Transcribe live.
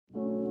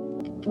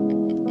I'd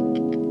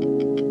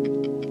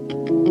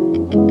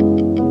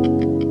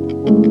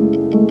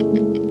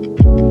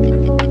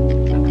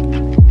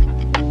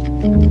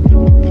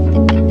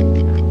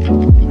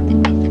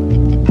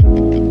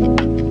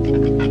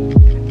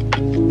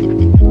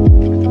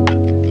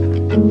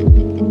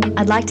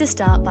like to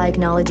start by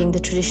acknowledging the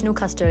traditional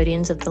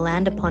custodians of the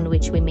land upon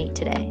which we meet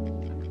today.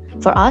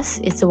 For us,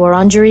 it's the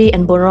Wurundjeri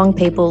and Bunurong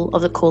people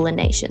of the Kulin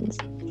Nations,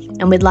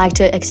 and we'd like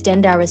to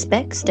extend our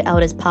respects to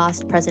elders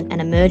past, present and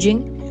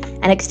emerging,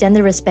 and extend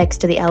the respects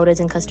to the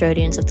elders and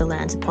custodians of the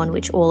lands upon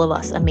which all of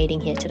us are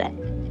meeting here today.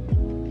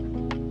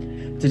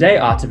 Today,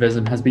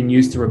 artivism has been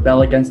used to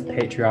rebel against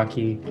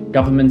patriarchy,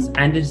 governments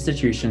and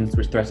institutions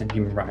which threaten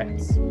human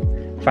rights.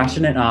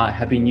 Fashion and art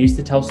have been used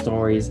to tell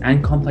stories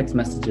and complex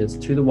messages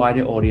to the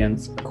wider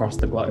audience across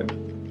the globe.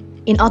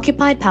 In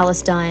occupied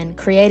Palestine,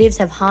 creatives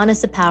have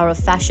harnessed the power of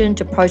fashion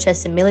to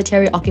protest the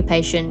military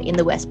occupation in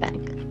the West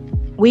Bank.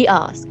 We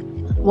ask,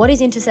 what is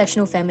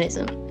intersectional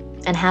feminism,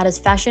 and how does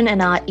fashion and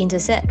art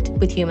intersect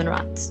with human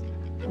rights?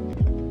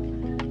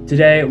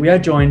 Today, we are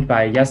joined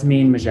by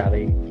Yasmin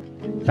Majali,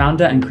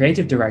 founder and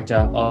creative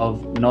director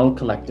of Noel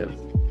Collective,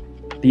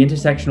 the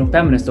intersectional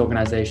feminist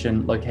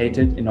organisation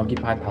located in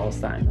occupied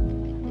Palestine.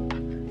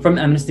 From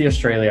Amnesty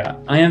Australia,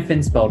 I am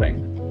Finn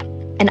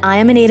Spalding. And I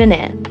am Anita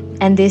Nair,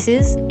 and this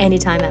is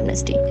Anytime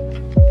Amnesty.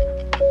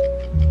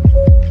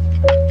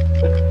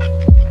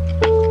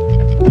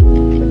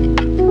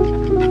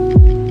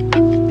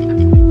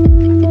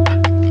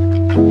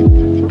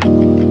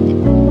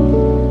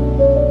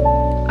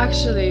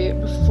 Actually,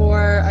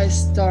 before I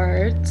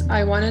start,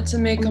 I wanted to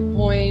make a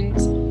point.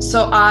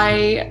 So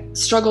I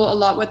struggle a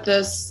lot with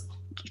this,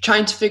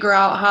 trying to figure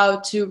out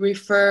how to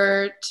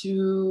refer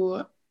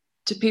to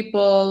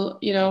people,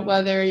 you know,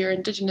 whether you're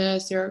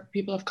Indigenous, you're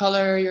people of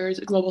color, you're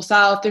Global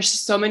South. There's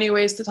just so many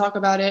ways to talk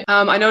about it.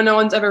 I know no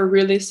one's ever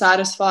really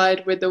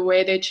satisfied with the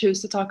way they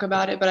choose to talk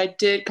about it, but I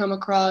did come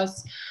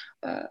across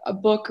a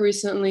book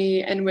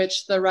recently in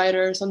which the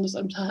writer, Sundus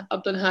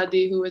Abdul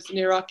Hadi, who is an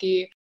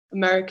Iraqi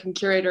American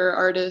curator,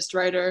 artist,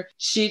 writer,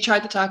 she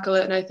tried to tackle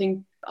it, and I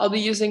think I'll be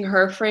using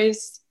her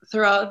phrase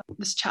throughout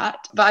this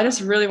chat, but I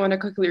just really want to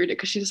quickly read it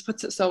because she just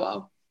puts it so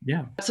well.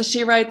 Yeah. So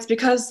she writes,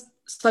 because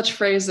such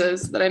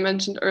phrases that I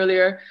mentioned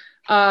earlier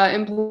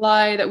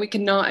imply that we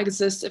cannot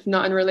exist if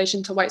not in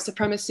relation to white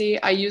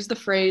supremacy, I use the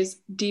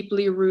phrase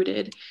deeply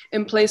rooted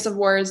in place of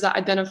words that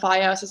identify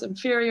us as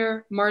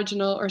inferior,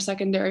 marginal, or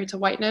secondary to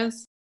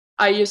whiteness.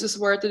 I use this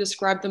word to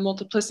describe the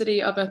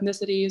multiplicity of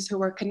ethnicities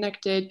who are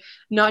connected,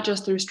 not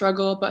just through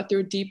struggle, but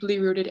through deeply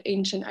rooted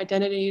ancient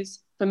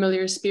identities,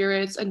 familiar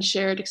spirits, and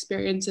shared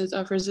experiences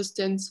of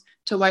resistance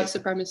to white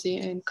supremacy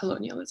and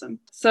colonialism.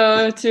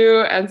 So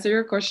to answer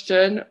your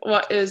question,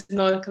 what is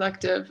Noel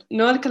Collective?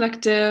 Noel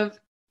Collective,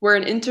 we're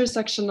an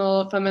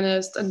intersectional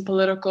feminist and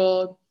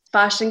political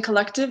fashion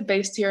collective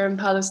based here in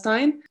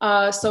Palestine.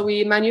 So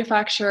we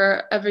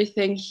manufacture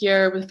everything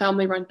here with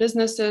family-run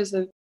businesses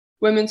and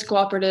women's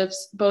cooperatives,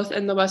 both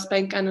in the West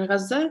Bank and in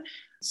Gaza.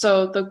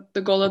 So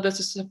the goal of this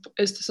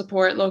is to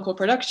support local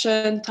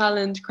production,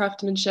 talent,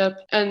 craftsmanship.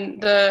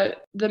 And the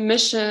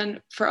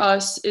mission for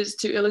us is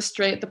to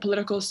illustrate the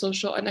political,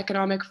 social, and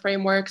economic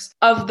frameworks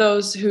of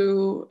those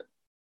who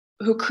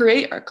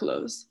create our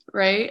clothes,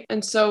 right?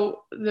 And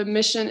so the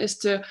mission is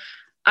to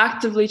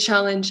actively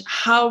challenge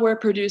how we're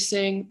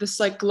producing this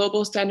like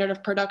global standard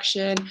of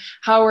production,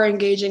 how we're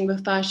engaging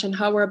with fashion,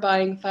 how we're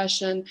buying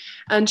fashion,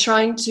 and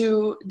trying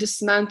to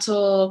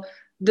dismantle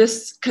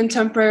this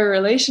contemporary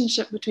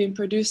relationship between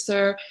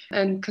producer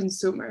and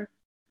consumer.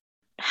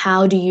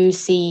 How do you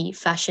see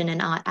fashion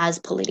and art as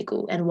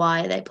political, and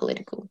why are they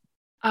political?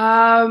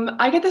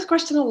 I get this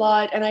question a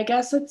lot, and I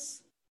guess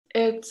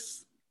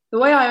it's the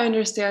way I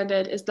understand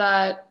it is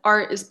that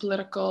art is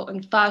political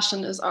and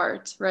fashion is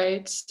art,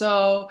 right?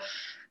 So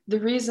the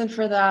reason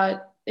for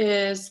that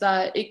is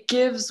that it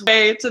gives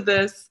way to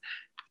this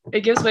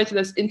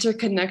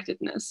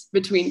interconnectedness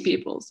between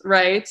peoples,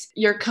 right?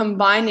 You're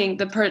combining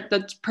the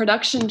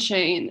production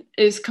chain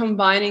is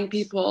combining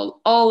people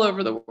all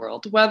over the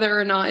world, whether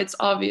or not it's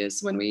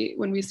obvious when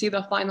we see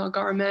the final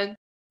garment.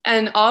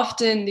 And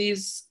often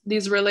these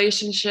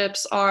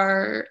relationships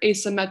are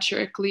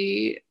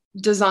asymmetrically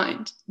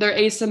designed. They're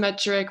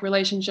asymmetric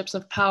relationships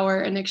of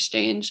power and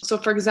exchange. So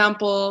for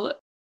example,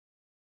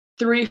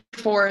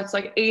 3/4,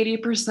 like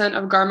 80%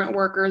 of garment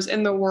workers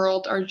in the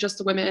world are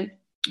just women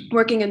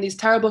working in these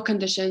terrible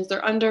conditions.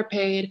 They're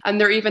underpaid,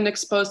 and they're even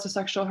exposed to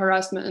sexual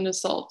harassment and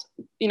assault.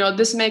 You know,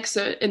 this makes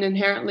it an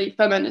inherently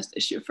feminist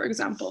issue, for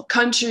example.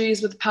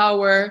 Countries with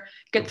power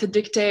get to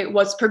dictate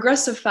what's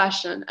progressive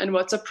fashion and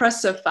what's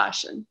oppressive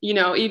fashion, you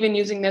know, even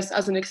using this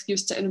as an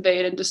excuse to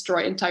invade and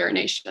destroy entire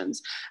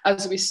nations,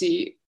 as we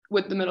see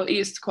with the Middle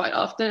East quite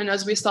often, and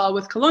as we saw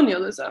with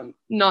colonialism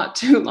not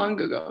too long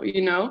ago, you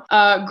know.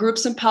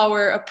 Groups in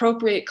power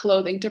appropriate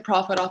clothing to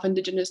profit off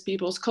indigenous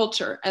people's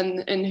culture and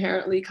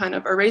inherently kind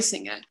of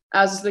erasing it,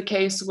 as is the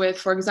case with,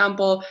 for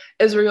example,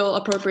 Israel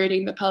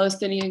appropriating the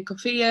Palestinian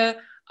kufiya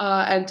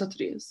and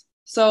tatriz.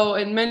 So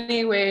in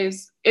many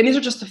ways, and these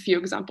are just a few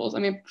examples, I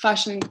mean,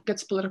 fashion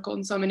gets political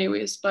in so many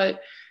ways,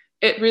 but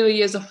it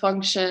really is a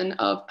function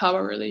of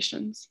power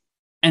relations.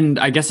 And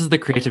I guess as the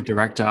creative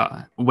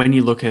director, when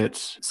you look at,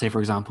 say, for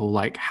example,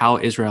 like how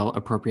Israel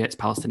appropriates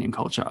Palestinian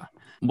culture,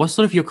 what's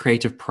sort of your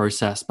creative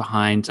process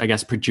behind, I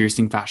guess,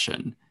 producing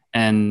fashion?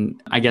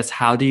 And I guess,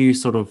 how do you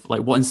sort of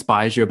like, what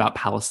inspires you about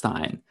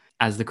Palestine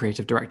as the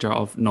creative director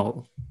of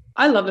Knoll?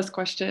 I love this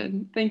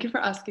question. Thank you for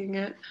asking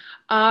it.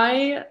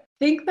 I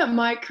think that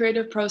my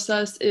creative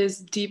process is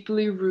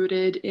deeply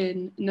rooted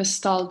in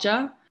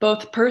nostalgia,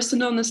 both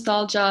personal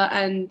nostalgia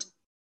and,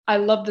 I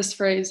love this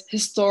phrase,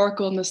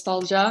 historical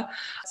nostalgia.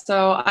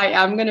 So I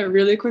am going to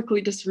really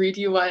quickly just read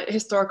you what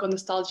historical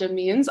nostalgia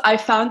means. I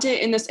found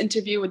it in this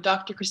interview with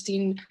Dr.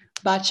 Christine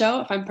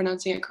Bachow, if I'm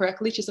pronouncing it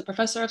correctly. She's a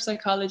professor of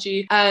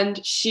psychology,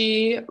 and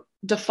she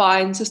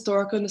defines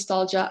historical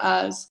nostalgia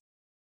as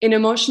an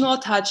emotional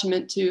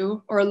attachment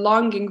to or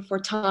longing for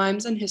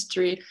times in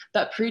history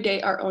that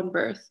predate our own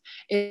birth.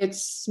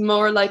 It's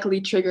more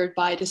likely triggered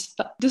by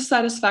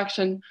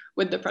dissatisfaction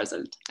with the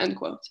present, end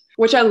quote.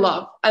 Which I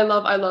love,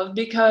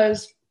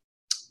 because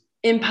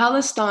in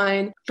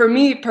Palestine, for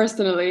me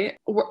personally,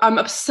 I'm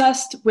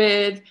obsessed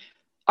with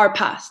our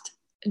past.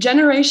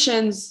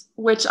 Generations,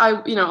 which I,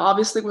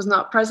 obviously was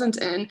not present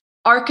in,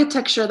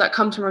 architecture that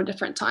comes from a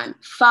different time,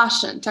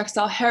 fashion,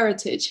 textile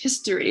heritage,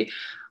 history.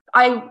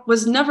 I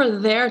was never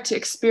there to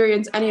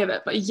experience any of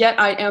it, but yet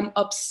I am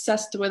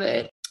obsessed with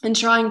it and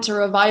trying to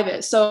revive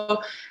it.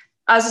 So,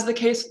 as is the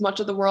case with much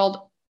of the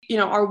world,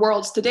 our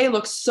worlds today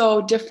look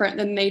so different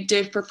than they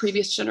did for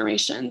previous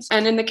generations.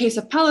 And in the case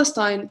of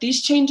Palestine,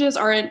 these changes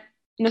aren't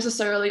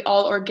necessarily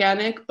all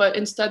organic, but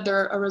instead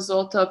they're a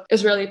result of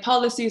Israeli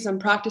policies and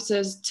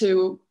practices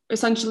to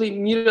essentially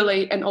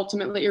mutilate and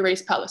ultimately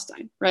erase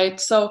Palestine, right?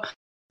 So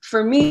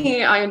for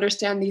me, I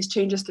understand these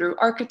changes through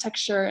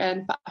architecture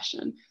and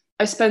fashion.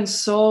 I spend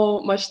so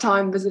much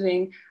time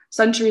visiting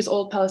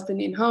centuries-old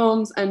Palestinian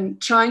homes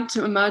and trying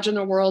to imagine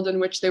a world in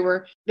which they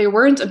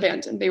weren't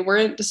abandoned, they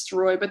weren't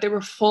destroyed, but they were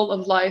full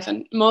of life.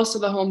 And most of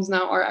the homes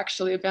now are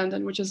actually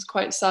abandoned, which is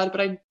quite sad.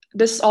 But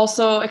this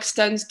also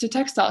extends to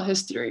textile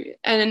history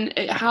and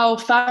how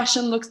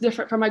fashion looks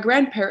different for my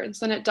grandparents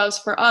than it does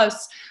for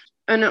us.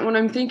 And when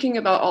I'm thinking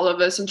about all of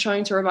this and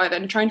trying to revive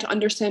it and trying to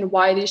understand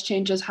why these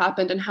changes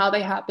happened and how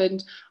they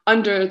happened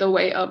under the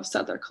weight of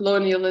settler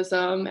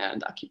colonialism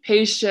and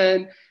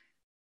occupation,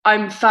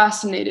 I'm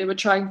fascinated with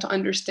trying to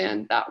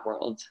understand that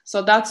world.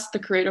 So that's the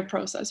creative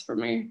process for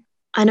me.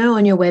 I know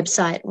on your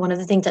website, one of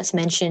the things that's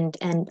mentioned,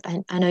 and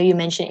I know you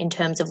mentioned in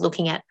terms of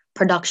looking at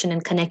production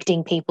and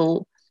connecting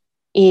people,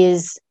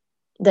 is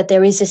that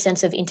there is a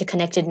sense of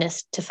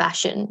interconnectedness to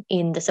fashion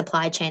in the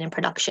supply chain and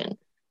production.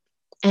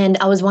 And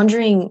I was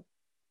wondering,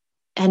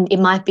 and it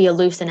might be a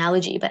loose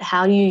analogy, but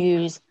how do you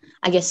use,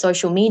 I guess,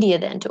 social media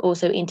then to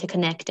also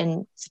interconnect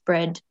and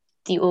spread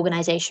the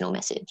organizational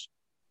message?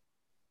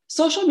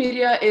 Social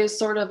media is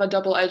sort of a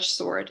double-edged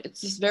sword.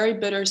 It's this very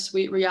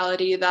bittersweet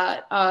reality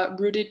that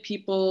rooted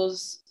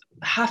peoples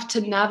have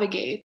to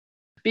navigate,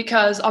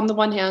 because on the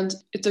one hand,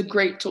 it's a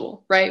great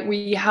tool, right?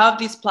 We have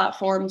these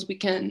platforms, we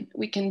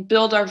can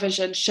build our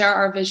vision, share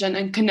our vision,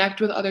 and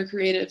connect with other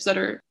creatives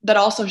that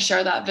also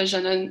share that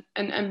vision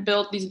and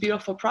build these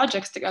beautiful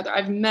projects together.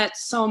 I've met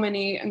so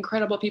many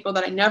incredible people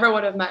that I never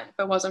would have met if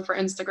it wasn't for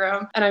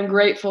Instagram, and I'm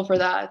grateful for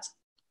that.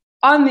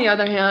 On the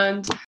other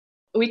hand,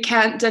 we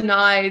can't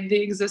deny the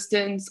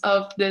existence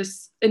of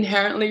this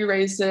inherently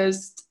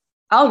racist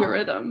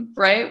algorithm,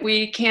 right?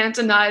 We can't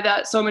deny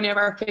that so many of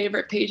our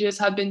favorite pages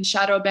have been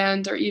shadow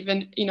banned or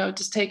even,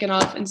 just taken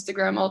off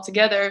Instagram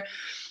altogether.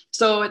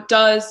 So it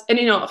does, and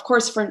of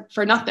course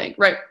for nothing,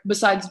 right?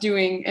 Besides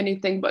doing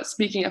anything but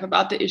speaking up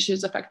about the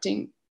issues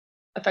affecting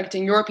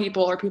your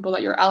people or people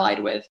that you're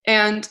allied with.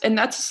 And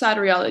that's a sad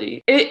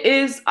reality. It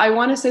is, I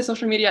want to say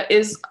social media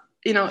is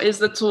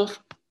the tool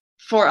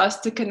for us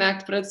to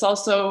connect, but it's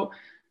also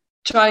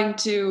trying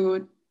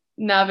to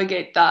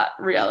navigate that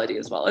reality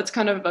as well. It's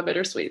kind of a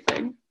bittersweet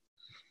thing.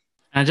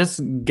 And I just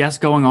guess,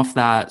 going off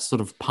that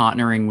sort of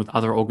partnering with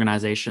other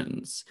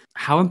organizations,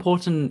 how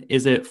important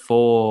is it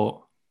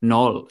for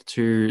Knoll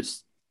to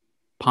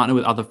partner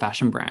with other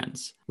fashion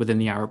brands within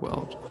the Arab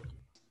world?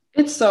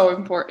 It's so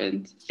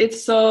important.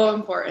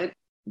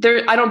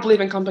 I don't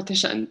believe in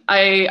competition.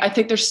 I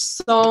think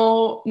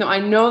I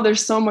know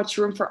there's so much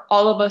room for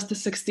all of us to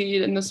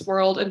succeed in this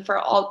world and for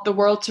all the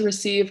world to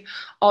receive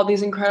all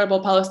these incredible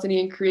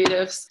Palestinian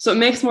creatives. So it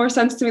makes more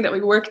sense to me that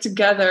we work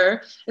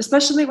together,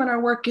 especially when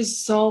our work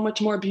is so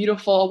much more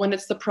beautiful, when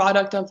it's the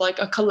product of like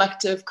a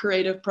collective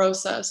creative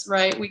process,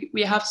 right?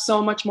 We have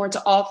so much more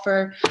to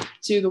offer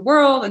to the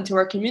world and to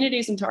our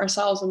communities and to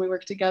ourselves when we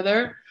work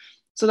together.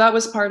 So that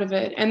was part of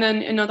it. And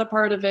then another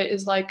part of it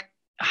is like,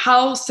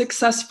 how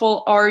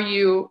successful are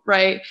you,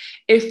 right,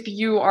 if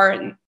you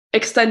are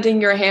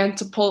extending your hand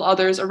to pull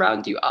others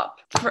around you up?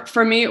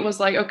 For me, it was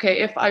like,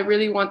 okay, if I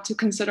really want to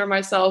consider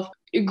myself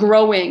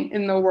growing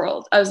in the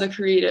world as a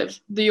creative,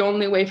 the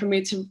only way for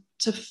me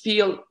to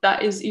feel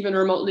that is even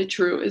remotely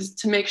true is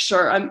to make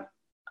sure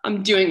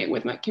I'm doing it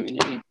with my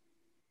community.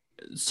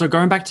 So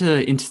going back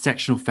to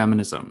intersectional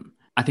feminism,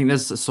 I think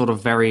there's a sort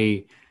of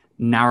very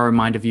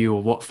narrow-minded view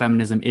of what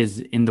feminism is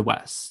in the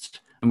West.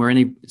 And we're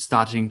only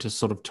starting to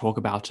sort of talk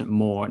about it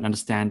more and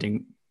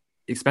understanding,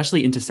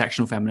 especially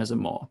intersectional feminism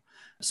more.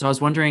 So I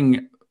was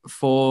wondering,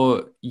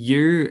 for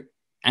you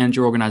and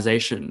your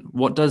organization,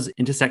 what does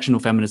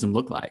intersectional feminism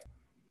look like?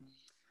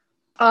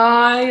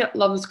 I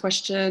love this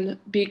question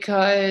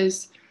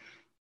because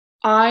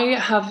I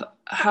have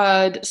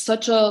had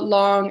such a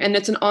long, and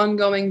it's an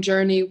ongoing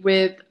journey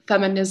with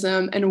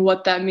feminism and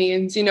what that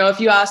means. You know, if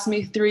you asked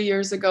me 3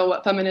 years ago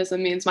what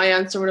feminism means, my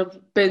answer would have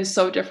been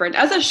so different,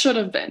 as it should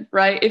have been,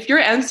 right? If your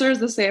answer is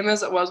the same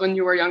as it was when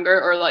you were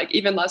younger, or like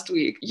even last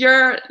week,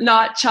 you're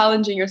not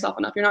challenging yourself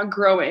enough. You're not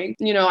growing.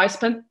 You know, I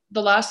spent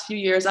the last few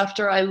years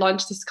after I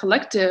launched this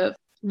collective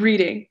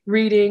reading,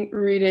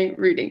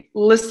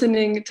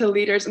 listening to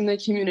leaders in the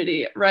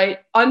community, right?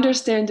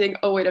 Understanding,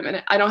 oh, wait a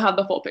minute, I don't have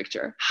the full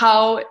picture.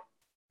 How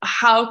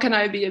can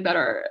I be a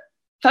better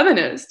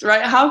feminist,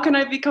 right? How can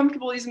I be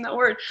comfortable using that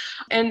word?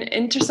 And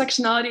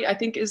intersectionality, I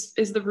think, is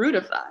the root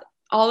of that.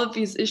 All of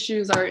these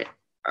issues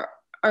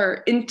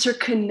are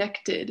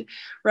interconnected,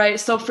 right?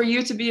 So for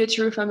you to be a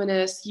true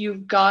feminist,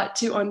 you've got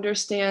to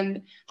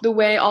understand the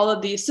way all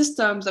of these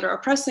systems that are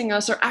oppressing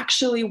us are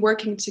actually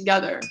working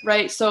together,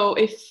 right? So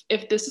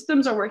if the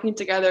systems are working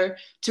together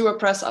to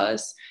oppress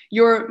us,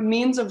 your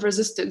means of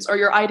resistance or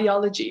your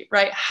ideology,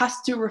 right, has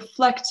to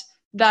reflect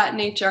that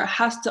nature,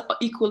 has to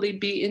equally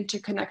be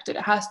interconnected.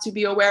 It has to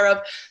be aware of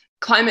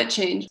climate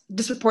change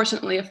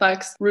disproportionately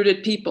affects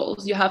rooted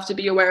peoples. You have to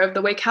be aware of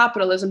the way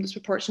capitalism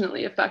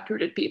disproportionately affects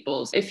rooted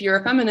peoples. If you're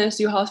a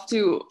feminist, you have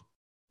to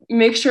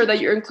make sure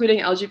that you're including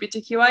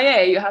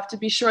LGBTQIA. You have to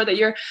be sure that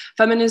your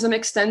feminism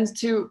extends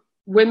to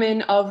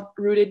women of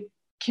rooted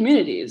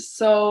communities.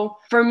 So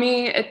for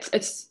me,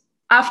 it's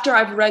after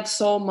I've read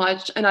so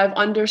much and I've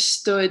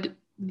understood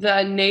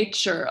the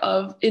nature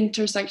of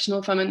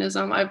intersectional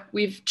feminism,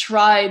 we've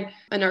tried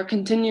and are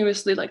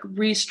continuously like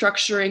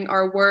restructuring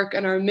our work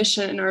and our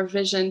mission and our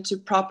vision to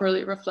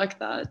properly reflect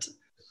that.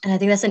 And I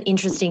think that's an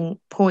interesting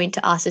point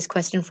to ask this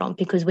question from,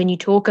 because when you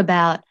talk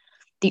about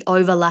the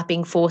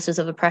overlapping forces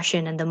of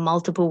oppression and the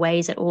multiple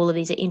ways that all of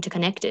these are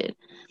interconnected,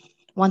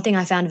 one thing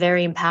I found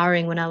very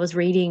empowering when I was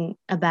reading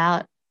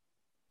about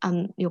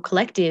your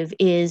collective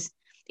is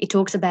it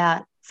talks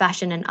about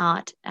fashion and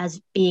art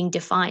as being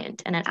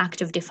defiant and an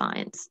act of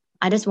defiance.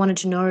 I just wanted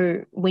to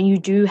know, when you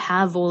do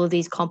have all of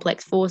these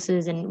complex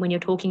forces and when you're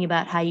talking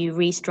about how you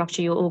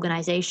restructure your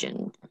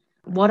organization,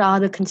 what are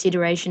the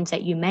considerations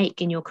that you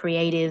make in your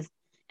creative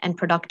and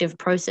productive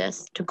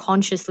process to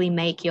consciously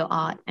make your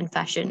art and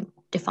fashion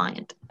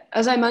defiant?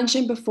 As I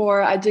mentioned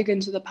before, I dig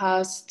into the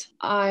past.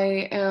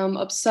 I am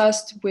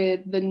obsessed with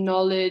the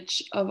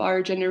knowledge of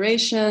our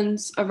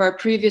generations, of our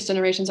previous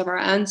generations, of our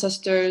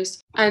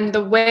ancestors, and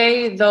the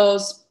way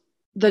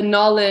the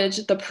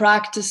knowledge, the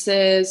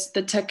practices,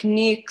 the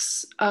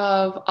techniques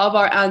of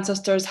our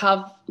ancestors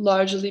have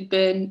largely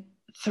been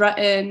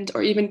threatened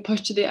or even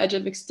pushed to the edge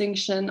of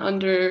extinction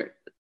under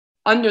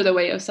the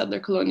way of settler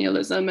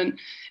colonialism and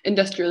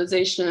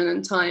industrialization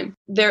and time.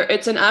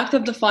 It's an act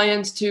of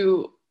defiance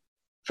to,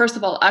 first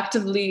of all,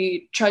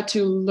 actively try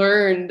to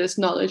learn this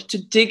knowledge,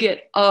 to dig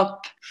it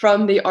up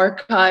from the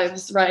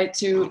archives, right?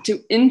 To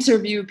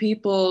interview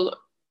people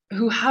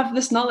who have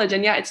this knowledge,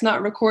 and it's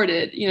not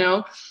recorded, you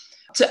know,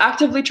 to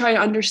actively try to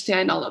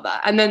understand all of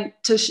that. And then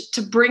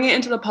to bring it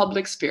into the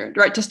public sphere,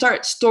 right? To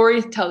start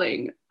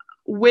storytelling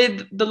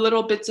with the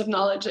little bits of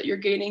knowledge that you're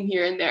gaining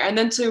here and there. And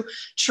then to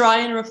try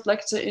and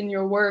reflect it in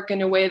your work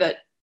in a way that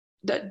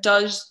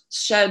does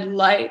shed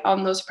light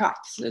on those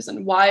practices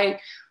and why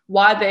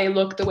they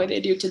look the way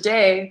they do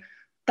today.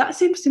 That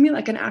seems to me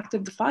like an act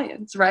of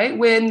defiance, right?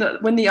 When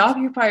the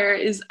occupier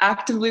is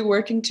actively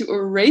working to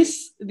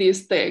erase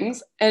these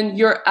things and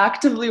you're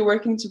actively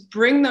working to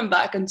bring them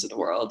back into the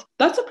world,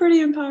 that's a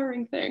pretty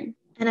empowering thing.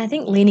 And I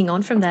think leaning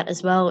on from that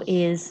as well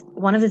is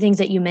one of the things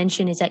that you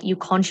mentioned is that you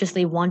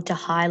consciously want to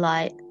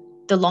highlight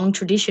the long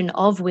tradition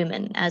of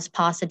women as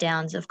passer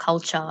downs of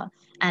culture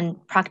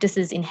and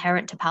practices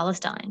inherent to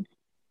Palestine.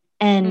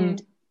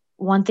 And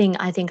one thing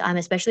I think I'm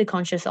especially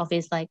conscious of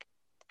is like,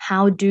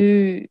 how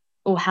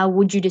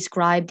would you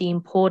describe the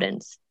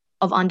importance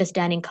of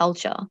understanding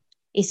culture,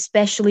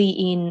 especially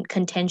in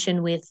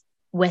contention with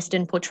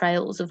Western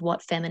portrayals of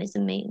what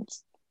feminism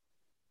means?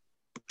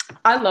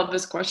 I love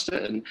this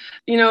question.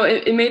 You know,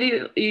 it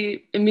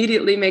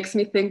immediately makes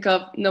me think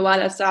of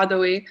Nawal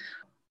Saadawi.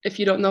 If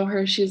you don't know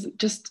her, she's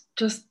just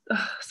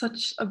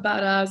such a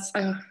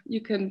badass. You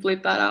can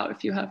bleep that out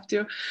if you have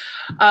to.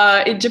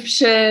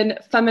 Egyptian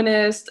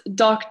feminist,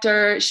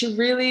 doctor. She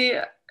really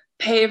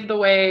paved the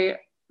way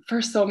for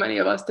so many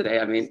of us today.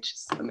 I mean,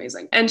 she's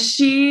amazing. And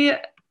she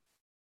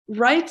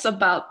writes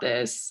about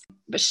this,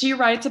 but she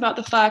writes about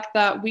the fact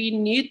that we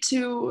need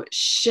to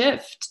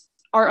shift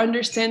our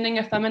understanding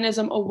of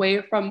feminism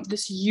away from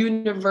this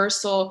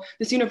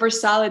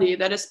universality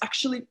that is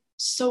actually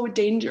so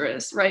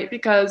dangerous, right?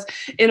 Because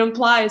it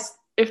implies,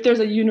 if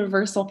there's a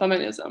universal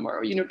feminism or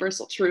a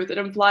universal truth, it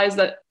implies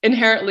that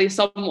inherently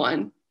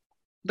someone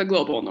the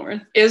global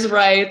north is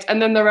right,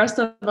 and then the rest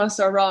of us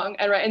are wrong.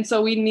 And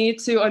so we need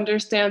to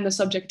understand the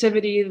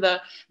subjectivity,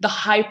 the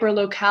hyper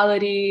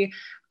locality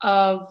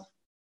of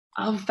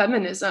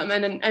feminism.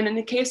 And in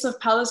the case of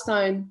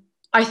Palestine,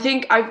 I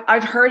think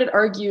I've heard it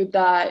argued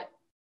that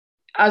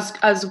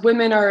as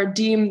women are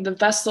deemed the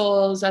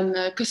vessels and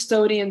the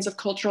custodians of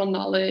cultural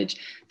knowledge,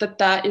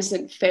 that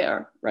isn't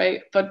fair,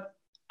 right? But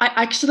I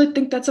actually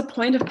think that's a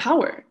point of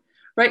power,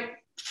 right?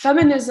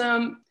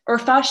 Feminism or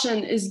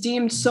fashion is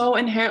deemed so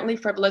inherently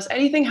frivolous.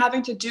 Anything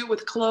having to do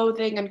with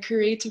clothing and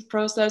creative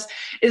process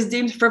is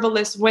deemed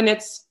frivolous when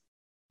it's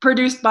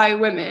produced by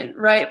women,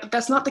 right? But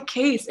that's not the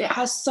case. It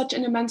has such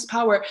an immense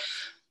power.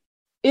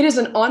 It is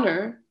an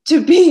honor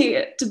to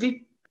be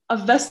a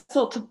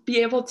vessel, to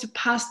be able to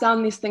pass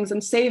down these things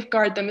and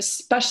safeguard them,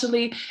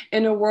 especially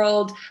in a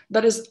world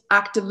that is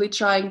actively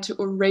trying to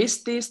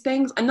erase these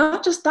things. And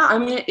not just that, I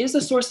mean, it is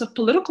a source of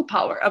political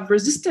power, of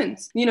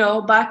resistance. You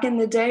know, back in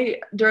the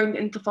day during the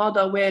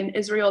Intifada, when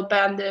Israel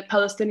banned the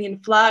Palestinian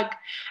flag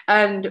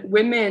and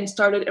women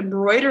started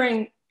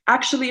embroidering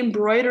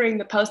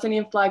the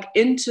Palestinian flag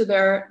into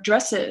their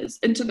dresses,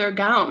 into their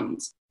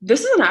gowns.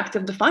 This is an act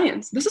of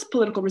defiance. This is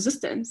political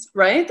resistance,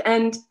 right?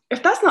 And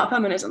if that's not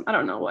feminism, I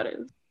don't know what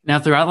is. Now,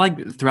 throughout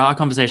our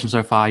conversation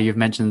so far, you've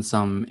mentioned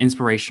some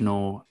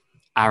inspirational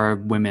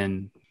Arab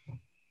women,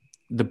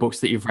 the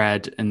books that you've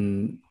read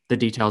and the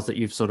details that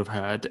you've sort of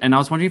heard. And I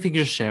was wondering if you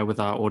could just share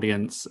with our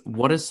audience,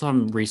 what are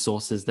some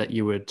resources that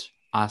you would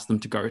ask them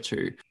to go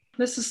to?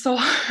 This is so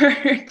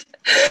hard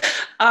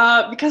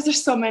because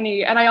there's so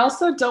many. And I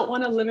also don't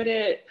want to limit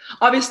it.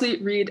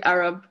 Obviously,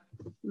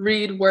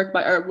 read work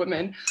by Arab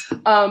women,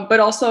 but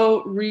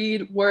also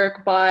read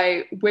work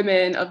by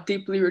women of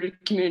deeply rooted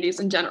communities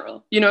in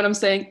general. You know what I'm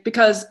saying?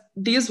 Because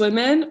these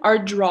women are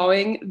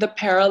drawing the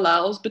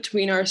parallels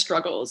between our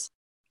struggles.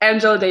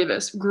 Angela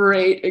Davis,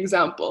 great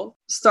example.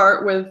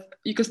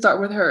 You could start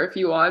with her if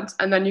you want,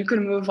 and then you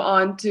can move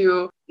on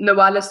to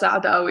Nawal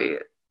Saadawi,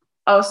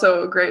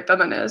 also a great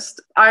feminist.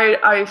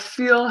 I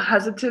feel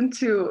hesitant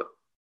to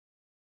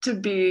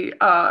be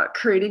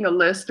creating a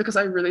list because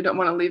I really don't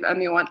want to leave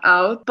anyone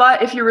out.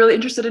 But if you're really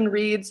interested in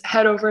reads,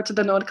 head over to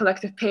the Node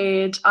Collective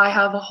page. I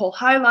have a whole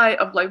highlight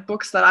of like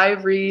books that I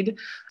read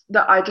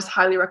that I just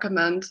highly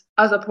recommend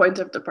as a point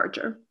of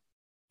departure.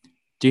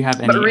 Do you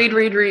have any? But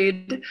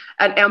read,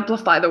 and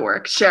amplify the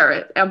work. Share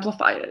it,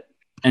 amplify it.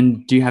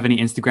 And do you have any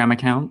Instagram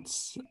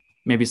accounts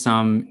maybe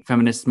some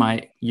feminists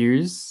might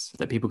use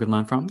that people can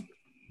learn from?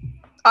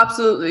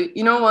 Absolutely.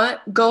 You know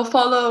what? Go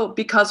follow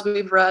Because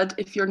We've Read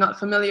if you're not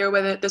familiar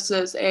with it. This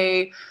is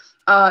a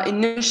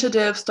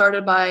initiative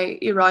started by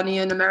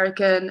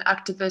Iranian-American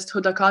activist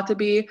Huda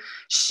Katibi.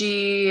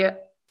 She's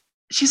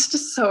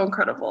just so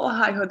incredible.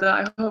 Hi,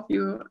 Huda. I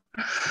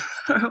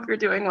hope you're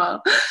doing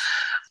well.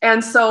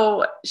 And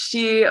so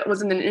she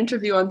was in an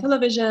interview on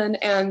television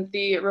and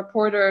the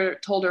reporter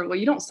told her, well,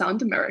 you don't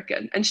sound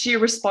American. And she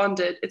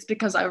responded, it's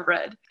because I've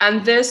read.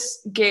 And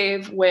this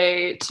gave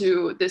way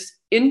to this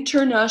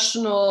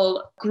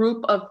international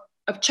group of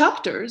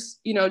chapters,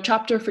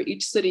 chapter for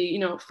each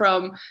city,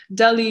 from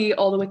Delhi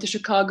all the way to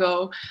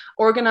Chicago,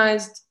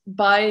 organized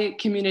by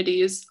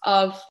communities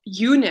of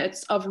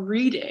units of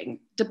reading,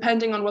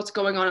 depending on what's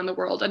going on in the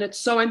world. And it's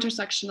so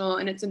intersectional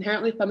and it's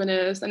inherently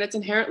feminist and it's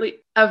inherently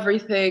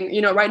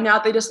everything. Right now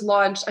they just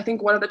launched, I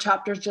think one of the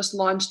chapters just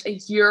launched a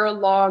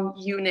year-long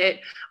unit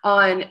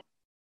on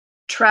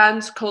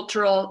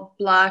transcultural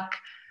Black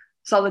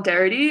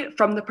solidarity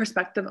from the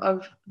perspective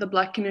of the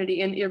Black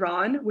community in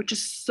Iran, which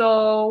is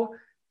so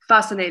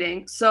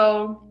fascinating.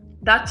 So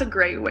that's a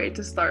great way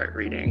to start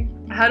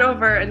reading. Head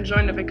over and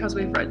join the Because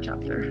We've Read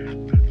chapter.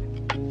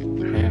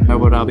 Okay, I know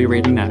what I'll be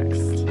reading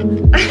next.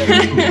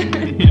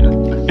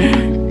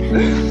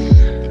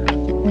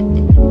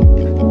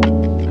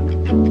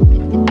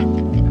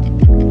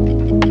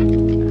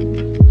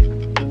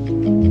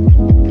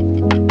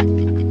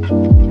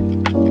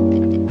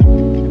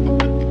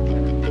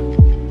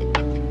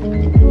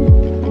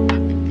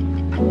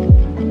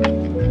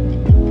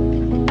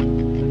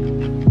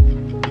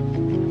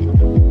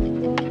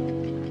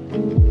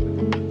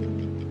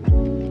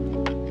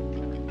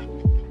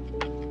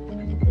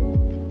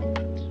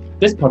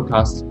 This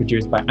podcast is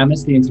produced by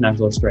Amnesty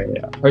International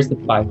Australia,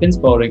 hosted by Finn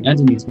Spalding and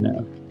Denise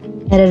Minero.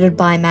 Edited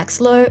by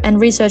Max Lowe and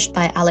researched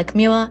by Alec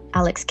Muir,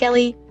 Alex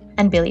Kelly,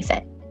 and Billy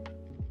Fay.